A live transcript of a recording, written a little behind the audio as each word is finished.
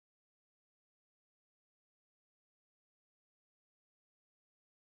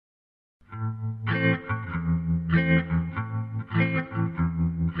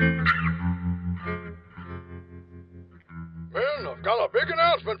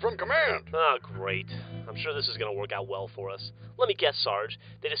from command. Ah, great. I'm sure this is gonna work out well for us. Let me guess, Sarge.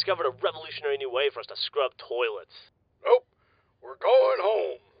 They discovered a revolutionary new way for us to scrub toilets. Nope. We're going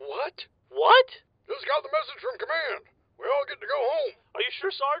home. What? What? Just got the message from command. We all get to go home. Are you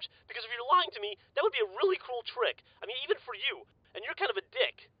sure, Sarge? Because if you're lying to me, that would be a really cruel trick. I mean, even for you. And you're kind of a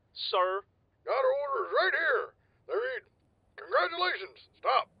dick, sir. Got our orders right here. They read, congratulations.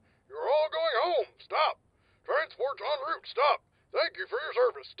 Stop. You're all going home. Stop. Transport's en route. Stop. Thank you for your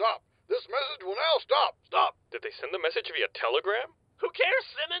service. Stop. This message will now stop. Stop. Did they send the message via telegram? Who cares,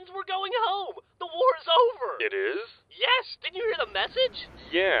 Simmons? We're going home. The war is over. It is? Yes. Didn't you hear the message?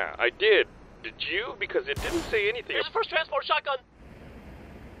 Yeah, I did. Did you? Because it didn't say anything. Here's the first transport shotgun.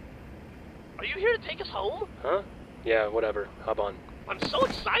 Are you here to take us home? Huh? Yeah, whatever. Hop on. I'm so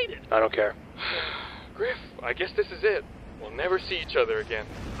excited. I don't care. Griff, I guess this is it. We'll never see each other again.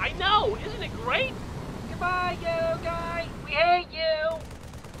 I know. Isn't it great? Goodbye, you guys. We hate you.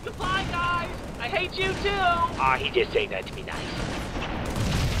 Goodbye, guys. I hate you, too. Aw, he just saying that to be nice.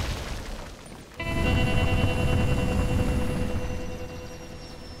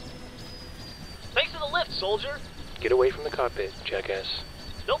 Thanks for the lift, soldier. Get away from the cockpit, jackass.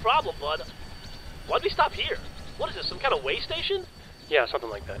 No problem, bud. Why'd we stop here? What is this, some kind of way station? Yeah, something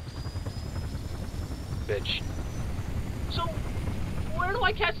like that. Bitch. So, where do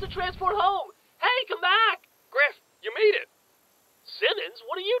I catch the transport home? Hey, come back! Griff, you made it. Simmons,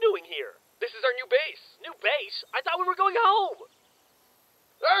 what are you doing here? This is our new base. New base? I thought we were going home.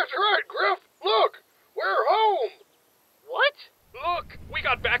 That's right, Griff. Look. We're home. What? Look, we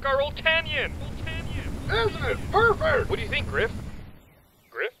got back our old canyon. Isn't it perfect? What do you think, Griff?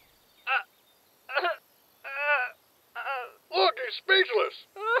 Griff? Look, he's speechless.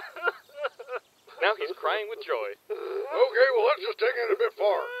 Now he's crying with joy. Okay, well, that's just taking it a bit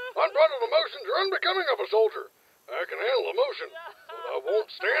far. Unbridled emotions are unbecoming of a soldier. I can handle emotion, but I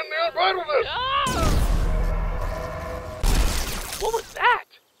won't stand the unbridledness. What was that?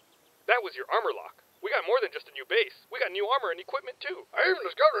 That was your armor lock. We got more than just a new base. We got new armor and equipment, too. I even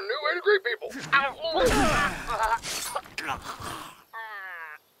discovered a new way to greet people.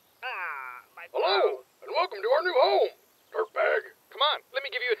 Hello, and welcome to our new home, dirtbag. Come on, let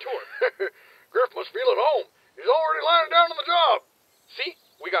me give you a tour. Griff must feel at home. He's already lying down on the job. See?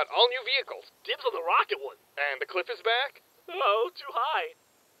 We got all new vehicles. Dibs on the rocket one. And the cliff is back. Oh, too high.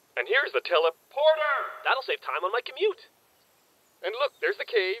 And here's the teleporter. That'll save time on my commute. And look, there's the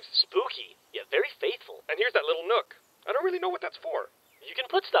caves. Spooky, yet very faithful. And here's that little nook. I don't really know what that's for. You can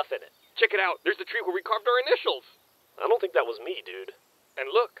put stuff in it. Check it out. There's the tree where we carved our initials. I don't think that was me, dude. And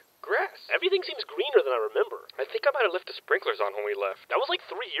look, grass. Everything seems greener than I remember. I think I might have left the sprinklers on when we left. That was like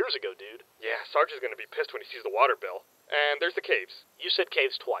 3 years ago, dude. Yeah, Sarge is going to be pissed when he sees the water bill. And there's the caves. You said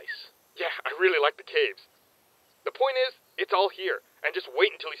caves twice. Yeah, I really like the caves. The point is, it's all here. And just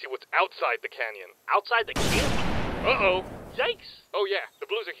wait until you see what's outside the canyon. Outside the canyon? Uh-oh. Yikes. Oh yeah, the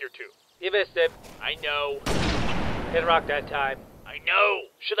blues are here too. You missed it. I know. Hit rock that time. I know.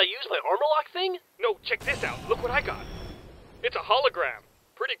 Should I use my armor lock thing? No, check this out. Look what I got. It's a hologram.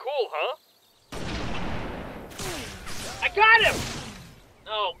 Pretty cool, huh? I got him!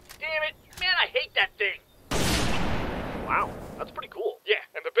 Oh, damn it. Man, I hate that thing. Wow, that's pretty cool. Yeah,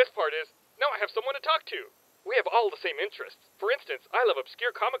 and the best part is, now I have someone to talk to. We have all the same interests. For instance, I love obscure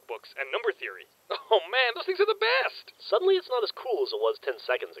comic books and number theory. Oh man, those things are the best! Suddenly it's not as cool as it was 10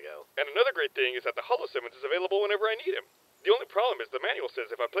 seconds ago. And another great thing is that the Holo Simmons is available whenever I need him. The only problem is the manual says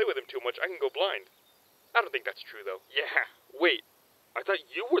if I play with him too much, I can go blind. I don't think that's true, though. Yeah, wait. I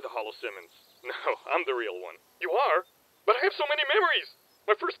thought you were the Holo Simmons. No, I'm the real one. You are? But I have so many memories.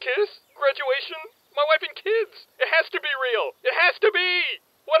 My first kiss, graduation, my wife and kids. It has to be real. It has to be!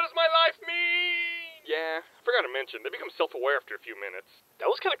 What does my life mean? Yeah, I forgot to mention, they become self-aware after a few minutes. That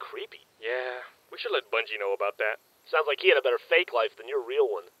was kind of creepy. Yeah, we should let Bungie know about that. Sounds like he had a better fake life than your real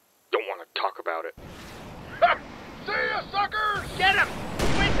one. Don't want to talk about it. See ya, suckers! Get him!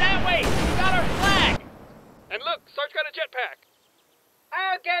 He went that way! We got our flag! And look, Sarge got a jetpack.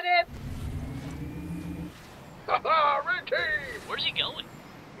 I'll get him! Ha-ha, red team! Where's he going?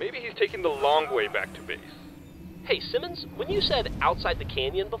 Maybe he's taking the long way back to base. Hey, Simmons, when you said outside the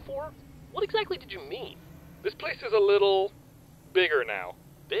canyon before, what exactly did you mean? This place is a little bigger now.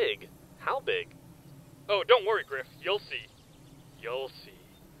 Big? How big? Oh, don't worry, Griff. You'll see. You'll see.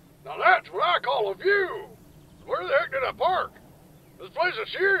 Now that's what I call a view! Where the heck did I park? This place is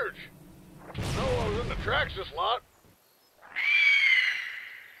huge! No, I was in the tracks this lot.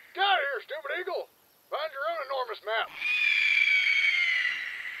 Get out of here, stupid eagle! Find your own enormous map.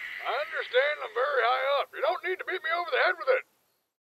 I understand I'm very high up. You don't need to beat me over the head with it.